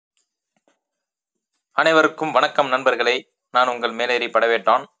அனைவருக்கும் வணக்கம் நண்பர்களே. நான் உங்கள் மேலேறி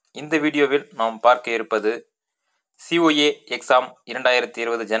படவேட்டான். இந்த வீடியோவில் நாம் பார்க்க இருப்பது COA எக்ஸாம்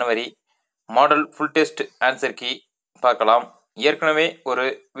 2020 ஜனவரி model full test answer key பார்க்கலாம். ஏற்கனவே ஒரு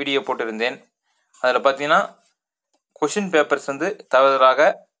வீடியோ போட்டிருந்தேன். அதில் பார்த்தீங்கன்னா கொஷின் பேப்பர்ஸ்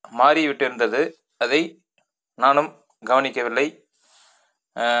தவறாக மாறிவிட்டு இருந்தது. அதை நானும் கவனிக்கவில்லை.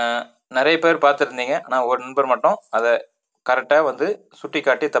 நிறைய பேர் பார்த்துருந்தீங்க. ஆனால் ஒரு நண்பர் மட்டும் அதை கரெக்டாக சுட்டி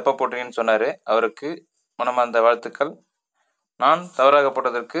காட்டி தப்பாக போட்டுருங்கன்னு சொன்னார். அவருக்கு மனமார்ந்த வாழ்த்துக்கள். நான் தவறாக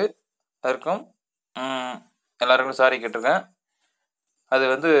போட்டதற்கு அதற்கும் எல்லாருக்கும் சாரி கேட்டிருக்கேன்.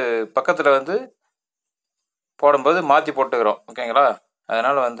 அது பக்கத்தில் போடும்போது மாற்றி போட்டுக்கிறோம், ஓகேங்களா?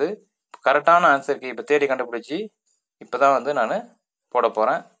 அதனால் கரெக்டான ஆன்சருக்கு இப்போ தேடி கண்டுபிடிச்சி இப்போ தான் நான் போட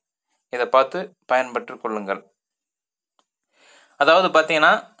போகிறேன். இதை பார்த்து பயன்பெற்று கொள்ளுங்கள். அதாவது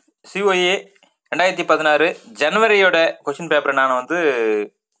பார்த்தீங்கன்னா COA 2016 ஜனவரியோட கொஷின் பேப்பரை நான்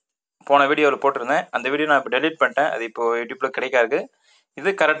போன வீடியோவில் போட்டிருந்தேன். அந்த வீடியோ நான் இப்போ டெலீட் பண்ணிட்டேன். அது இப்போது யூடியூப்பில் கிடைக்காது. இது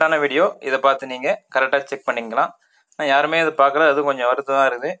கரெக்டான வீடியோ. இதை பார்த்து நீங்கள் கரெக்டாக செக் பண்ணிக்கலாம். நான் யாருமே இதை பார்க்கல. அது கொஞ்சம் வருத்தமாக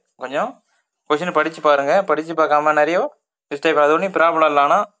இருக்குது. கொஞ்சம் கொஷின் படித்து பாருங்கள். படித்து பார்க்காம நிறைய மிஸ்டேக், அது ஒன்றும் ப்ராப்ளம் இல்லை.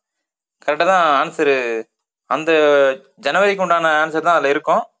 ஆனால் கரெக்டாக தான் ஆன்சரு, அந்த ஜனவரிக்கு உண்டான ஆன்சர் தான் அதில்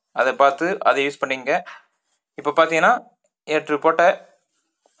இருக்கும். அதை பார்த்து அதை யூஸ் பண்ணிங்க. இப்போ பார்த்தீங்கன்னா நேற்று போட்ட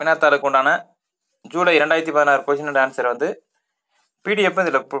வினாத்தாளுக்கு உண்டான ஜூலை 2016 கொஷினோட ஆன்சர் PDF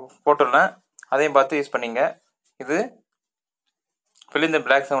இதில் போட்டுடலாம். அதையும் பார்த்து யூஸ் பண்ணிங்க. இது fill in the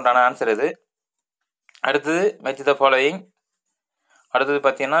blanks உண்டான ஆன்சர். இது அடுத்தது மேட்ச் த ஃபாலோயிங். அடுத்தது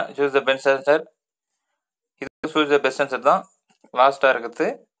பார்த்தீங்கன்னா சூஸ் த பெஸ்ட் ஆன்சர். இது சூஸ் த பெஸ்ட் ஆன்சர் தான். லாஸ்ட்டாக இருக்கிறது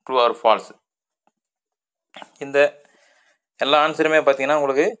ட்ரூ ஆர் ஃபால்ஸ். இந்த எல்லா ஆன்சருமே பார்த்தீங்கன்னா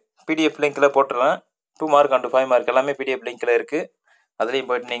உங்களுக்கு PDF லிங்க்கில் போட்டுடலாம். 2 மார்க் அண்ட் 5 மார்க் எல்லாமே PDF லிங்க்கில் இருக்குது.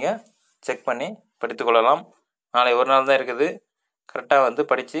 அதுலேயும் போய்ட்டு நீங்கள் செக் பண்ணி படித்துக்கொள்ளலாம். நாளை ஒரு நாள் தான் இருக்குது. கரெக்டாக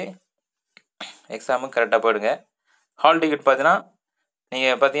படித்து எக்ஸாமுக்கு கரெக்டாக போயிடுங்க. ஹால் டிக்கெட் பார்த்தீங்கன்னா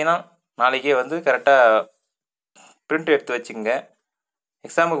நீங்கள் பார்த்தீங்கன்னா நாளைக்கே கரெக்டாக பிரிண்ட் எடுத்து வச்சுக்கோங்க.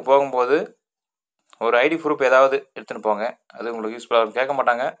 எக்ஸாமுக்கு போகும்போது ஒரு ஐடி ப்ரூஃப் ஏதாவது எடுத்துன்னு போங்க. அது உங்களுக்கு யூஸ்ஃபுல்லாக கேட்க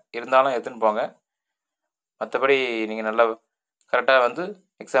மாட்டாங்க, இருந்தாலும் எடுத்துன்னு போங்க. மற்றபடி நீங்கள் நல்லா கரெக்டாக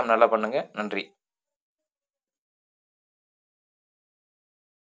எக்ஸாம் நல்லா பண்ணுங்கள். நன்றி.